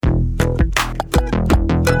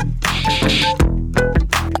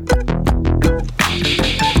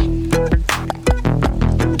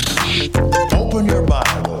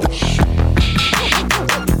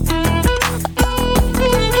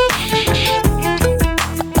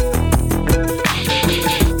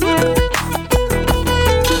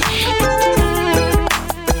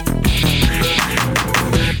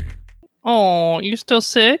still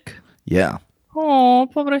sick? Yeah. Oh,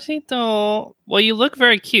 pobrecito. Well, you look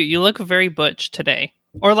very cute. You look very butch today.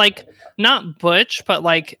 Or like, not butch, but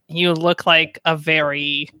like you look like a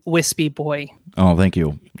very wispy boy. Oh, thank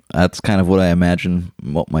you. That's kind of what I imagine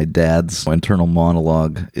what my dad's internal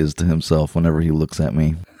monologue is to himself whenever he looks at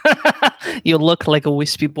me. You look like a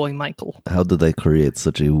wispy boy, Michael. How did I create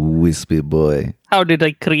such a wispy boy? How did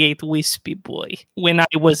I create wispy boy? When I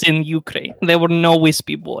was in Ukraine, there were no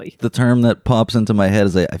wispy boy. The term that pops into my head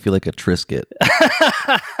is I feel like a Triscuit.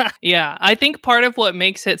 Yeah, I think part of what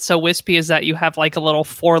makes it so wispy is that you have like a little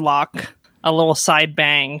forelock, a little side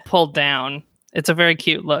bang pulled down. It's a very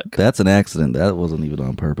cute look. That's an accident. That wasn't even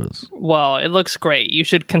on purpose. Well, it looks great. You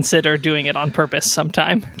should consider doing it on purpose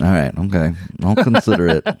sometime. All right, okay. I'll consider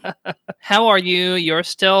it. How are you? You're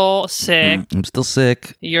still sick. I'm still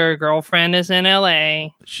sick. Your girlfriend is in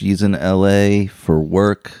LA. She's in LA for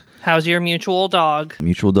work. How's your mutual dog?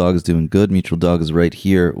 Mutual Dog is doing good. Mutual Dog is right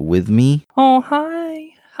here with me. Oh,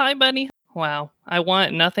 hi. Hi, buddy. Wow. I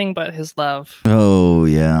want nothing but his love. Oh,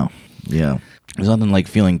 yeah. Yeah. There's nothing like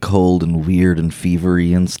feeling cold and weird and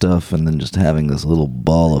fevery and stuff, and then just having this little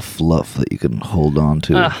ball of fluff that you can hold on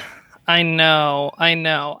to. I know.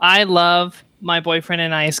 I love my boyfriend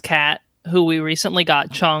and I's cat, who we recently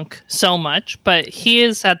got, Chunk, so much, but he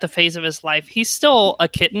is at the phase of his life. He's still a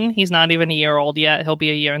kitten. He's not even a year old yet. He'll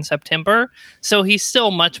be a year in September. So he's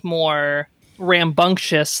still much more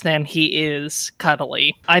rambunctious than he is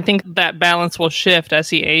cuddly. I think that balance will shift as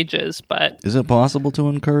he ages, but Is it possible to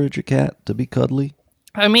encourage a cat to be cuddly?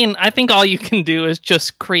 I mean, I think all you can do is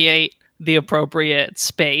just create the appropriate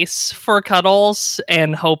space for cuddles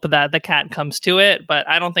and hope that the cat comes to it, but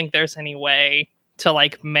I don't think there's any way to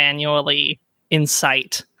like manually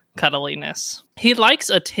incite cuddliness. He likes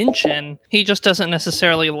attention. He just doesn't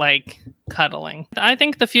necessarily like cuddling. I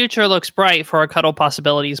think the future looks bright for our cuddle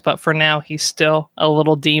possibilities, but for now, he's still a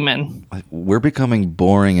little demon. We're becoming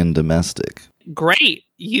boring and domestic. Great.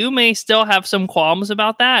 You may still have some qualms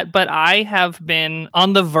about that, but I have been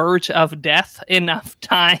on the verge of death enough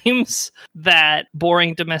times that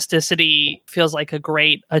boring domesticity feels like a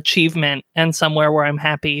great achievement and somewhere where I'm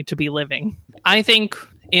happy to be living. I think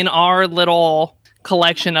in our little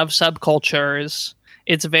collection of subcultures,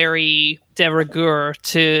 it's very de rigueur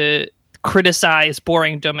to criticize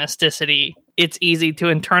boring domesticity. It's easy to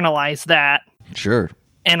internalize that. Sure.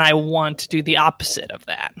 And I want to do the opposite of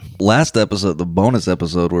that. Last episode, the bonus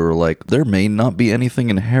episode, we were like, there may not be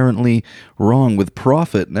anything inherently wrong with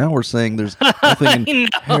profit. Now we're saying there's nothing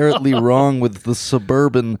inherently wrong with the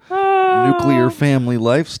suburban nuclear family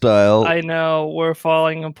lifestyle. I know, we're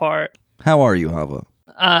falling apart. How are you, Hava?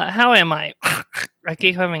 How am I? I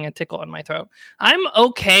keep having a tickle in my throat. I'm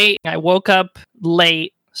okay. I woke up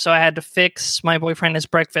late, so I had to fix my boyfriend his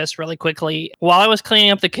breakfast really quickly. While I was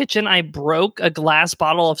cleaning up the kitchen, I broke a glass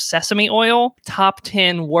bottle of sesame oil. Top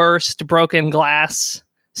 10 worst broken glass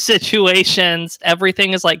situations.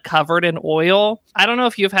 Everything is like covered in oil. I don't know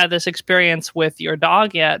if you've had this experience with your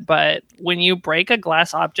dog yet, but when you break a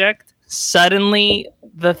glass object, suddenly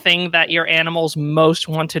the thing that your animals most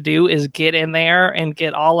want to do is get in there and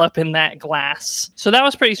get all up in that glass. So that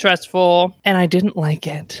was pretty stressful, and I didn't like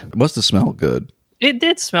it. It must have smelled good. It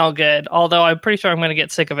did smell good, although I'm pretty sure I'm going to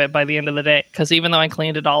get sick of it by the end of the day, because even though I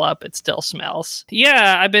cleaned it all up, it still smells.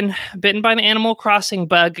 Yeah, I've been bitten by the Animal Crossing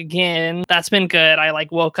bug again. That's been good. I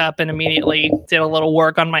woke up and immediately did a little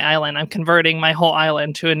work on my island. I'm converting my whole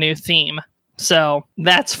island to a new theme. So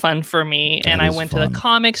that's fun for me. And I went to the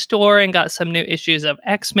comic store and got some new issues of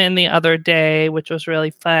X-Men the other day, which was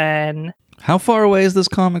really fun. How far away is this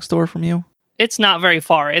comic store from you? It's not very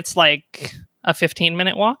far. It's like a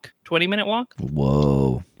 15-minute walk, 20-minute walk.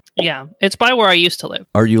 Whoa. Yeah, it's by where I used to live.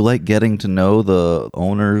 Are you like getting to know the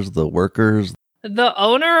owners, the workers? The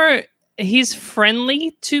owner, he's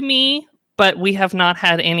friendly to me, but we have not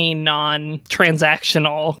had any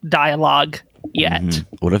non-transactional dialogue yet.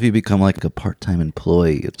 Mm-hmm. What if you become like a part-time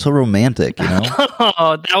employee? It's so romantic, you know?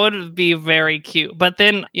 Oh, that would be very cute. But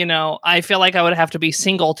then, I feel like I would have to be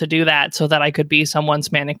single to do that so that I could be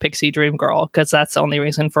someone's manic pixie dream girl, because that's the only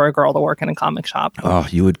reason for a girl to work in a comic shop. Oh,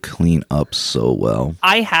 you would clean up so well.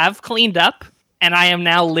 I have cleaned up, and I am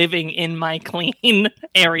now living in my clean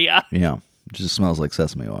area. Yeah, it just smells like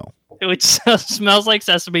sesame oil. Which smells like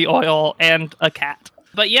sesame oil and a cat.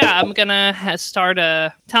 But yeah, I'm going to start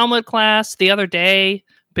a Talmud class. The other day,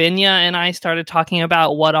 Benya and I started talking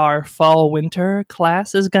about what our fall-winter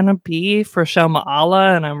class is going to be for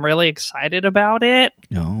Shoma'ala, and I'm really excited about it.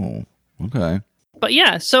 Oh, okay. But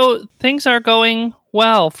yeah, so things are going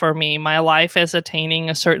well for me. My life is attaining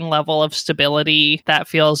a certain level of stability that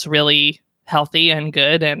feels really healthy and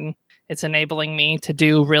good, and it's enabling me to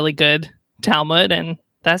do really good Talmud, and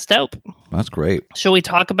that's dope. That's great. Should we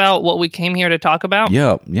talk about what we came here to talk about?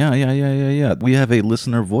 Yeah. We have a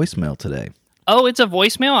listener voicemail today. Oh, it's a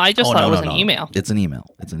voicemail? I just thought it was an email. It's an email.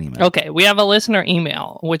 Okay, we have a listener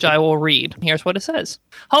email, which I will read. Here's what it says.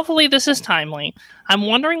 Hopefully this is timely. I'm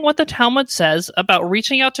wondering what the Talmud says about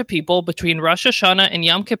reaching out to people between Rosh Hashanah and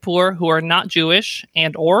Yom Kippur who are not Jewish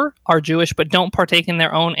and or are Jewish but don't partake in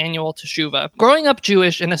their own annual teshuvah. Growing up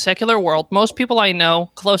Jewish in a secular world, most people I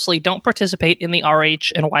know closely don't participate in the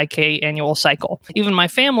RH and YK annual cycle. Even my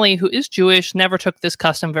family, who is Jewish, never took this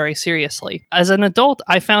custom very seriously. As an adult,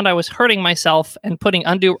 I found I was hurting myself and putting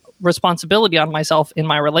undue responsibility on myself in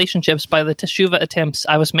my relationships by the teshuvah attempts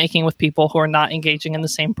I was making with people who are not engaging in the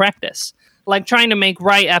same practice. Like trying to make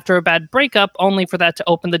right after a bad breakup, only for that to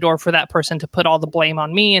open the door for that person to put all the blame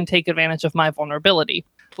on me and take advantage of my vulnerability.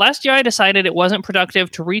 Last year, I decided it wasn't productive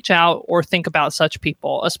to reach out or think about such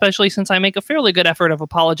people, especially since I make a fairly good effort of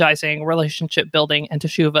apologizing, relationship building, and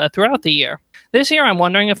teshuvah throughout the year. This year, I'm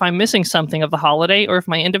wondering if I'm missing something of the holiday or if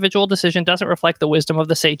my individual decision doesn't reflect the wisdom of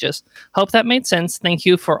the sages. Hope that made sense. Thank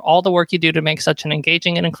you for all the work you do to make such an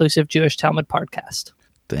engaging and inclusive Jewish Talmud podcast.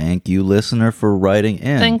 Thank you, listener, for writing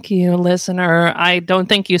in. Thank you, listener. I don't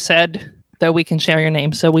think you said that we can share your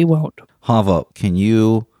name, so we won't. Hava, can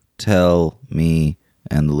you tell me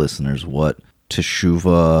and the listeners what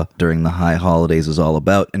teshuvah during the high holidays is all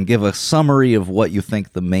about and give a summary of what you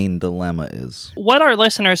think the main dilemma is? What our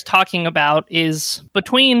listeners talking about is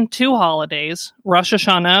between two holidays, Rosh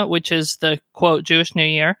Hashanah, which is the, quote, Jewish New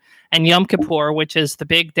Year, and Yom Kippur, which is the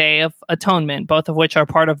big day of atonement, both of which are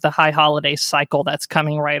part of the high holiday cycle that's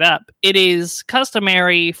coming right up. It is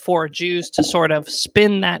customary for Jews to sort of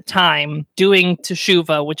spend that time doing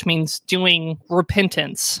teshuvah, which means doing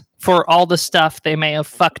repentance for all the stuff they may have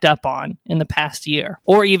fucked up on in the past year,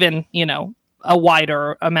 or even, a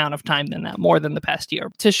wider amount of time than that, more than the past year.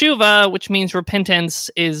 Teshuvah, which means repentance,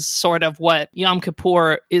 is sort of what Yom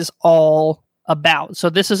Kippur is all about.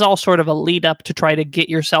 So this is all sort of a lead up to try to get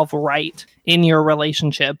yourself right in your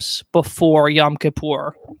relationships before Yom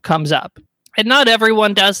Kippur comes up. And not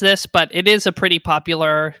everyone does this, but it is a pretty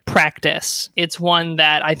popular practice. It's one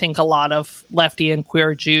that I think a lot of lefty and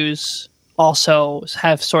queer Jews also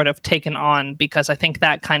have sort of taken on, because I think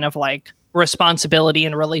that kind of like responsibility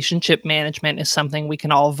and relationship management is something we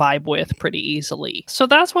can all vibe with pretty easily. So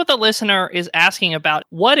that's what the listener is asking about.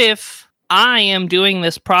 What if I am doing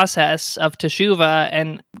this process of teshuvah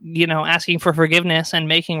and, asking for forgiveness and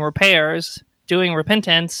making repairs, doing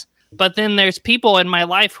repentance, but then there's people in my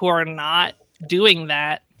life who are not doing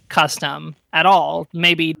that custom at all,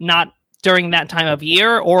 maybe not during that time of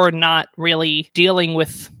year, or not really dealing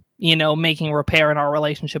with, making repair in our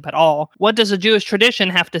relationship at all. What does a Jewish tradition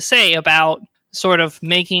have to say about sort of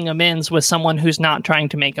making amends with someone who's not trying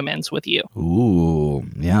to make amends with you? Ooh,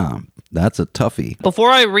 yeah, that's a toughie.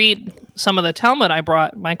 Before I read some of the Talmud I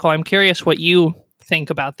brought, Michael, I'm curious what you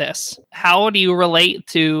think about this. How do you relate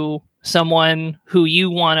to someone who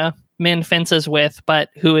you want to mend fences with, but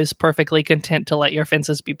who is perfectly content to let your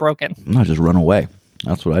fences be broken? No, just run away.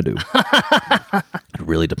 That's what I do. It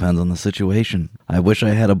really depends on the situation. I wish I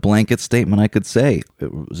had a blanket statement I could say.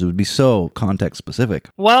 It would be so context specific.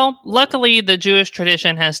 Well, luckily, the Jewish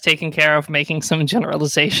tradition has taken care of making some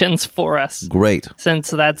generalizations for us. Great. Since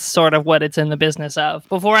that's sort of what it's in the business of.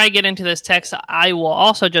 Before I get into this text, I will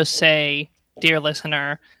also just say, dear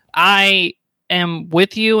listener, I am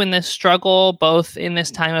with you in this struggle, both in this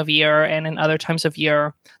time of year and in other times of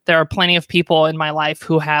year. There are plenty of people in my life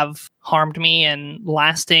who have harmed me in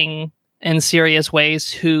lasting and serious ways,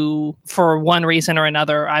 who, for one reason or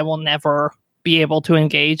another, I will never be able to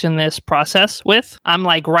engage in this process with. I'm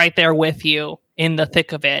like right there with you in the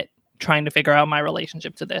thick of it, trying to figure out my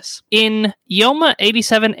relationship to this. In Yoma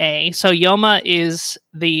 87a, so Yoma is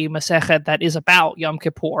the Masechet that is about Yom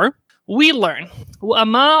Kippur, we learn,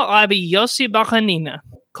 Amar Rabbi Yossi bar Hanina,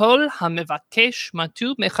 Kol hamevakesh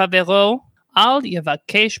matu mechavero, al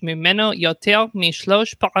yevakesh mimeno yoter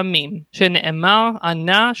mishlosh paramim, shene'emar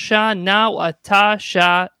ana sha na ata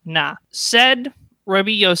sha na. Said Rabbi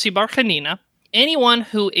Yossi bar Hanina, anyone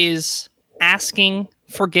who is asking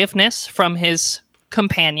forgiveness from his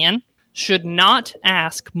companion should not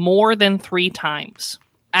ask more than 3 times.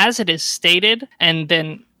 As it is stated, and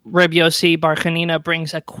then Rabbi Yossi bar Hanina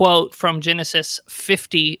brings a quote from Genesis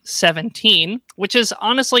 50:17, which is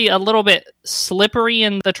honestly a little bit slippery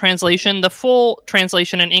in the translation. The full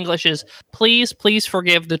translation in English is, please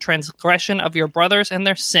forgive the transgression of your brothers and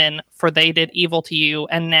their sin, for they did evil to you,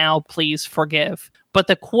 and now please forgive. But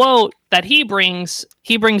the quote that he brings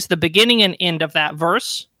the beginning and end of that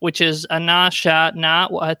verse, which is ana sha na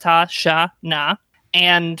wa ata sha na.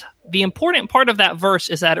 And the important part of that verse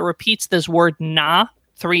is that it repeats this word na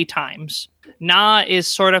 3 times. Na is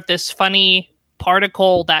sort of this funny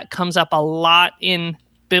particle that comes up a lot in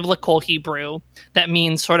biblical Hebrew that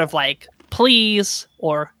means sort of like please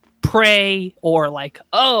or pray or like,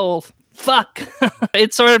 oh, fuck.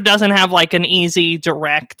 It sort of doesn't have like an easy,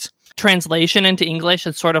 direct translation into English.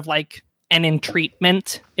 It's sort of like an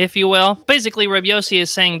entreatment, if you will. Basically, Rabbi Yossi is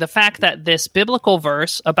saying the fact that this biblical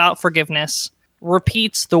verse about forgiveness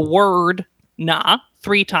repeats the word na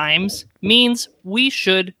 3 times means we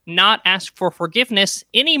should not ask for forgiveness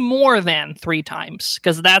any more than 3 times,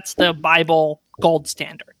 because that's the Bible gold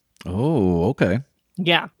standard. Oh, okay.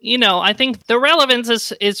 Yeah. I think the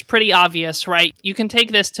relevance is pretty obvious, right? You can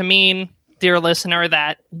take this to mean, dear listener,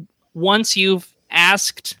 that once you've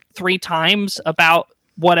asked 3 times about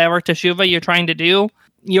whatever teshuvah you're trying to do,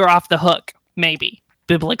 you're off the hook, maybe.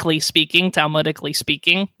 Biblically speaking, Talmudically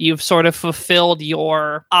speaking, you've sort of fulfilled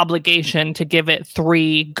your obligation to give it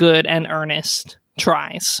 3 good and earnest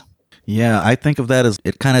tries. Yeah, I think of that as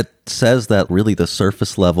it kind of says that really the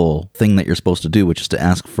surface level thing that you're supposed to do, which is to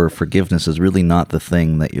ask for forgiveness, is really not the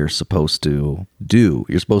thing that you're supposed to do.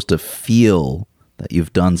 You're supposed to feel that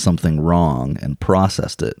you've done something wrong and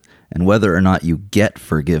processed it. And whether or not you get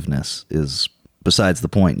forgiveness is besides the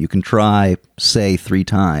point. You can try, say 3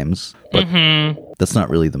 times, but that's not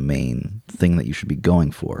really the main thing that you should be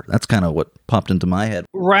going for. That's kind of what popped into my head.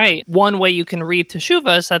 Right. One way you can read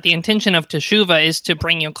teshuvah is that the intention of teshuvah is to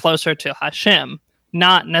bring you closer to Hashem,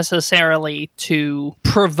 not necessarily to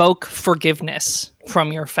provoke forgiveness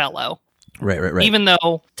from your fellow. Right. Even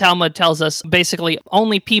though Talmud tells us basically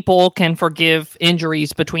only people can forgive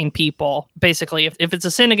injuries between people. Basically, if it's a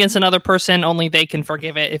sin against another person, only they can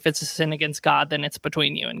forgive it. If it's a sin against God, then it's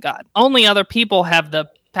between you and God. Only other people have the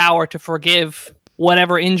power to forgive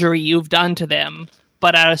whatever injury you've done to them.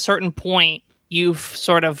 But at a certain point, you've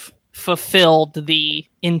sort of fulfilled the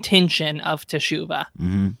intention of teshuvah.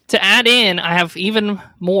 To add in, I have even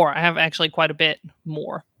more. I have actually quite a bit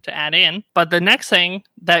more to add in. But the next thing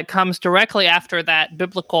that comes directly after that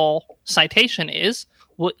biblical citation is,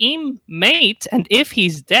 Wa'im mate, and if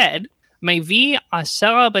he's dead, Mevi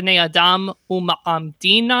asera b'nei adam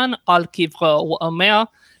u'ma'amdinan al kivro wa'omer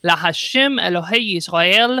lahashem Elohei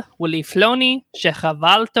Yisrael u'lifloni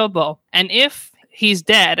shechavalto bo. And if he's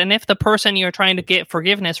dead, and if the person you're trying to get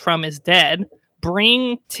forgiveness from is dead,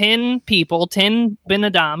 bring 10 people, 10 Ben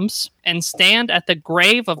Adams, and stand at the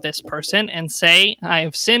grave of this person and say, I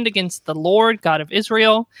have sinned against the Lord, God of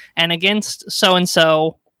Israel, and against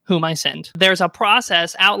so-and-so whom I sinned. There's a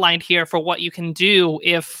process outlined here for what you can do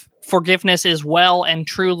if forgiveness is well and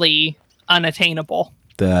truly unattainable.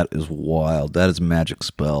 That is wild. That is a magic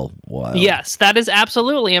spell. Wild. Yes, that is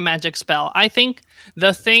absolutely a magic spell. I think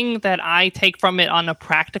the thing that I take from it on a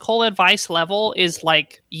practical advice level is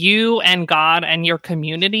like you and God and your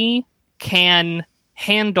community can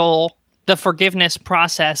handle the forgiveness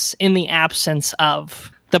process in the absence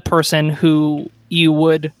of the person who you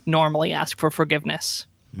would normally ask for forgiveness.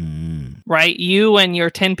 Right? You and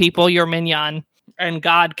your 10 people, your minyan, and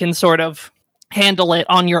God can sort of handle it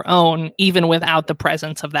on your own, even without the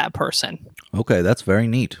presence of that person. Okay, that's very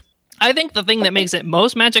neat. I think the thing that makes it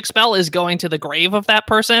most magic spell is going to the grave of that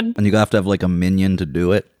person. And you have to have like a minion to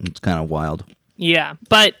do it. It's kind of wild. Yeah,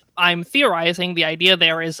 but I'm theorizing the idea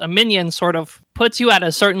there is a minion sort of puts you at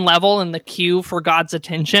a certain level in the queue for God's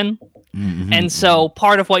attention. And so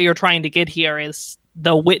part of what you're trying to get here is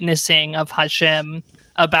the witnessing of Hashem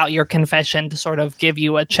about your confession to sort of give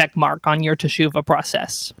you a check mark on your teshuvah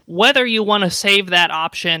process. Whether you want to save that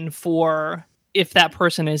option for if that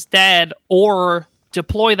person is dead, or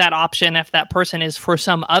deploy that option if that person is for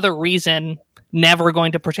some other reason never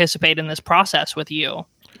going to participate in this process with you,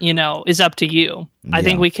 is up to you. Yeah. I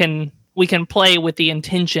think we can play with the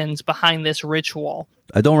intentions behind this ritual.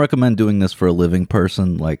 I don't recommend doing this for a living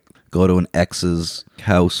person. Like, go to an ex's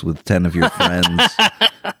house with 10 of your friends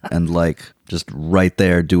and just right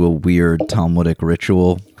there do a weird Talmudic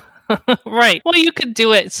ritual. Right. Well, you could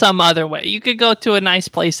do it some other way. You could go to a nice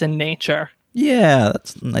place in nature. Yeah,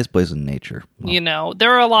 that's a nice place in nature. Well,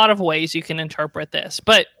 there are a lot of ways you can interpret this.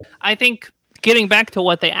 But I think getting back to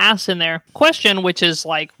what they asked in their question, which is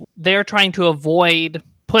they're trying to avoid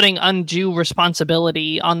putting undue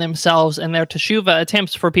responsibility on themselves and their teshuvah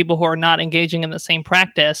attempts for people who are not engaging in the same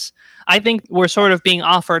practice. I think we're sort of being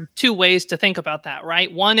offered 2 ways to think about that,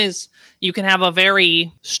 right? One is you can have a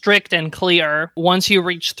very strict and clear, once you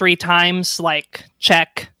reach 3 times,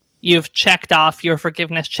 check, you've checked off your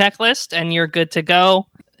forgiveness checklist and you're good to go,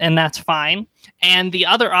 and that's fine. And the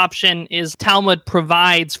other option is Talmud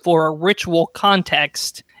provides for a ritual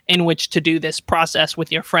context in which to do this process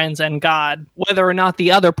with your friends and God, whether or not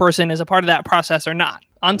the other person is a part of that process or not.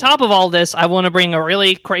 On top of all this, I want to bring a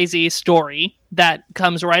really crazy story that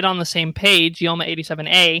comes right on the same page, Yoma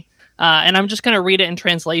 87a, and I'm just going to read it in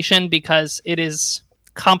translation because it is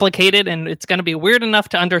complicated and it's going to be weird enough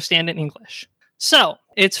to understand in English. So,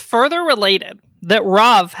 it's further related that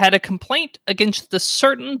Rav had a complaint against the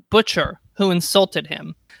certain butcher who insulted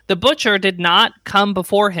him. The butcher did not come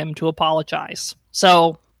before him to apologize.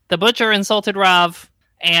 So, the butcher insulted Rav,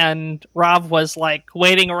 and Rav was like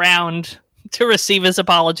waiting around to receive his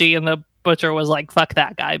apology, and the butcher was like, fuck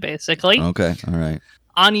that guy, basically. Okay, all right.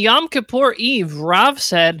 On Yom Kippur Eve, Rav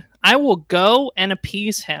said, I will go and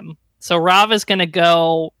appease him. So Rav is going to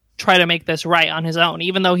go try to make this right on his own.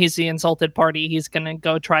 Even though he's the insulted party, he's going to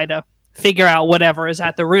go try to figure out whatever is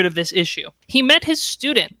at the root of this issue. He met his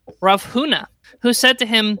student, Rav Huna, who said to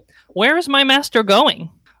him, where is my master going?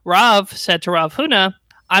 Rav said to Rav Huna,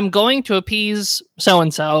 I'm going to appease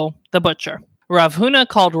so-and-so, the butcher. Rav Huna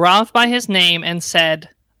called Rav by his name and said,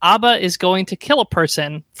 Abba is going to kill a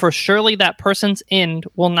person, for surely that person's end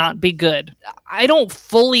will not be good. I don't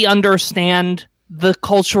fully understand the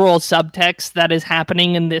cultural subtext that is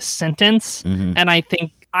happening in this sentence, and I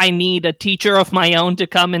think I need a teacher of my own to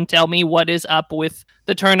come and tell me what is up with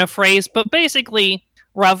the turn of phrase. But basically,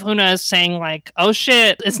 Rav Huna is saying like, oh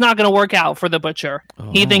shit, it's not going to work out for the butcher.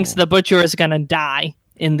 He thinks the butcher is going to die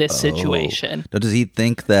in this situation. Now, does he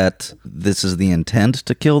think that this is the intent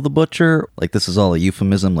to kill the butcher? Like this is all a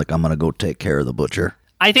euphemism? Like I'm going to go take care of the butcher?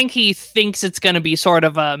 I think he thinks it's going to be sort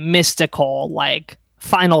of a mystical, like,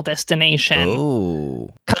 final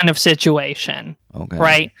destination kind of situation. Okay.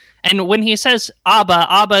 Right? And when he says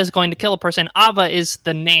Abba is going to kill a person, Abba is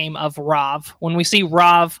the name of Rav. When we see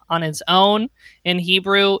Rav on its own in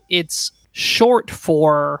Hebrew, it's short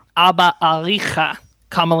for Abba Aricha,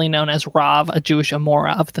 commonly known as Rav, a Jewish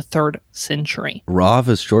Amora of the 3rd century. Rav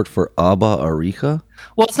is short for Abba Aricha?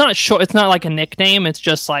 Well, it's not short. It's not like a nickname. It's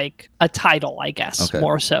just like a title, I guess,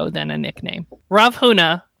 more so than a nickname. Rav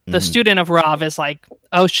Huna, the student of Rav, is like,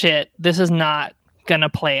 oh shit, this is not going to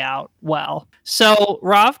play out well. So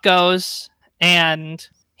Rav goes and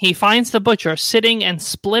he finds the butcher sitting and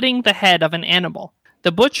splitting the head of an animal.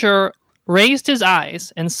 The butcher raised his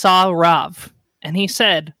eyes and saw Rav, and he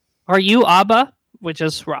said, are you Abba? Which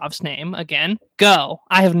is Rav's name, again. Go.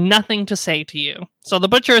 I have nothing to say to you. So the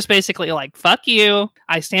butcher is basically like, fuck you.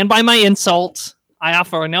 I stand by my insult. I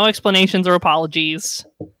offer no explanations or apologies.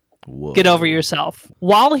 Whoa. Get over yourself.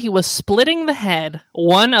 While he was splitting the head,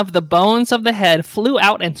 one of the bones of the head flew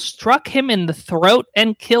out and struck him in the throat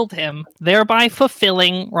and killed him, thereby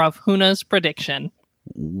fulfilling Rav Huna's prediction.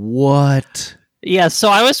 What? Yeah, so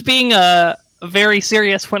I was being very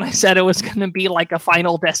serious when I said it was going to be like a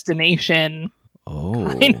final destination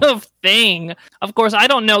kind of thing. Of course, I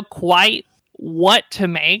don't know quite what to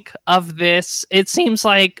make of this. It seems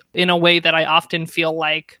like, in a way that I often feel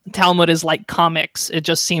like Talmud is like comics. It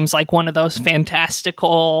just seems like one of those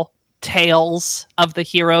fantastical tales of the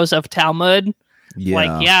heroes of Talmud. Yeah.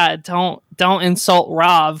 Like, yeah, don't insult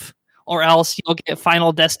Rav, or else you'll get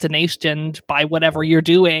final destinationed by whatever you're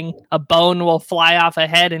doing. A bone will fly off a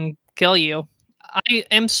head and kill you. I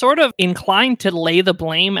am sort of inclined to lay the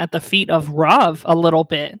blame at the feet of Rav a little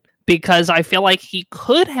bit, because I feel like he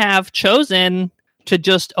could have chosen to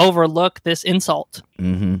just overlook this insult.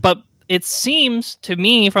 But it seems to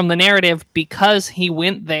me from the narrative, because he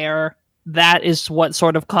went there, that is what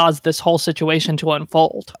sort of caused this whole situation to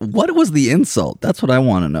unfold. What was the insult? That's what I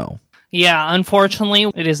want to know. Yeah,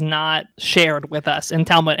 unfortunately, it is not shared with us in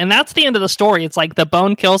Talmud. And that's the end of the story. It's like the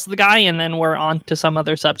bone kills the guy, and then we're on to some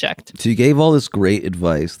other subject. So you gave all this great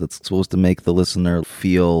advice that's supposed to make the listener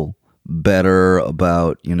feel better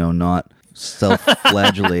about, not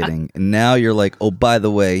self-flagellating. And now you're like, oh, by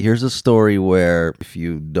the way, here's a story where if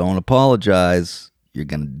you don't apologize, you're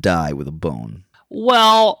going to die with a bone.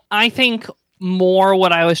 Well, I think more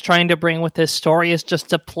what I was trying to bring with this story is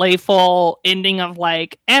just a playful ending of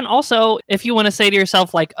like, and also if you want to say to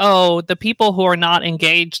yourself like, oh, the people who are not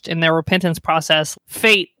engaged in their repentance process,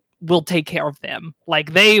 fate will take care of them.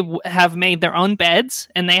 Like they have made their own beds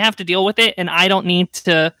and they have to deal with it. And I don't need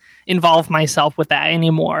to involve myself with that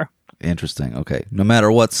anymore. Interesting. Okay. No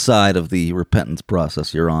matter what side of the repentance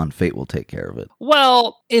process you're on, fate will take care of it.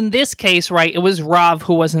 Well, in this case, right, it was Rav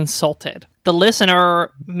who was insulted. The listener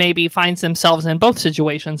maybe finds themselves in both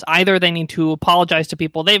situations. Either they need to apologize to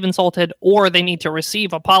people they've insulted, or they need to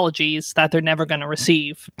receive apologies that they're never going to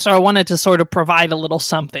receive. So I wanted to sort of provide a little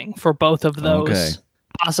something for both of those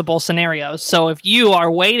possible scenarios. So if you are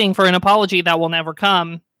waiting for an apology that will never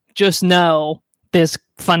come, just know this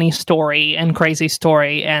funny story and crazy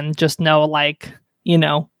story, and just know like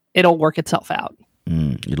it'll work itself out.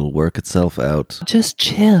 It'll work itself out. Just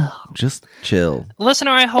chill. Just chill.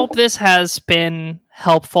 Listener, I hope this has been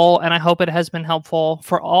helpful, and I hope it has been helpful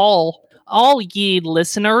for all ye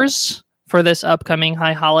listeners for this upcoming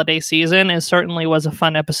high holiday season. It certainly was a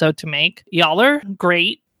fun episode to make. Y'all are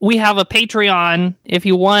great. We have a Patreon. If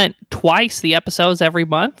you want twice the episodes every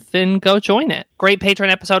month, then go join it. Great Patreon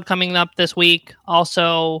episode coming up this week.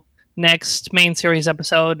 Also, next main series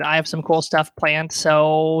episode, I have some cool stuff planned,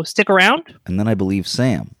 so stick around. And then I believe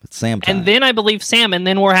Sam. It's Sam time. And then I believe Sam, and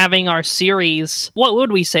then we're having our series. What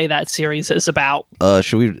would we say that series is about?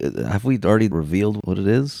 Have we already revealed what it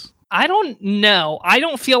is? I don't know. I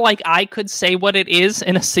don't feel like I could say what it is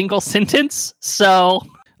in a single sentence, so...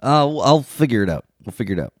 I'll figure it out. We'll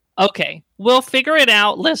figure it out. Okay. We'll figure it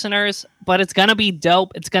out, listeners, but it's going to be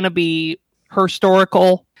dope. It's going to be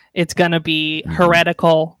historical. It's going to be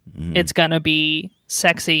heretical. It's going to be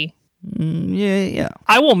sexy. Yeah.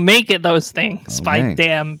 I will make it those things. Okay. By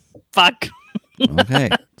damn fuck. Okay.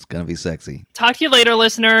 It's going to be sexy. Talk to you later,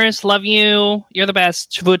 listeners. Love you. You're the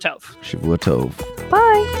best. Shavua Tov. Shavua Tov.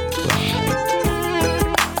 Bye. Bye.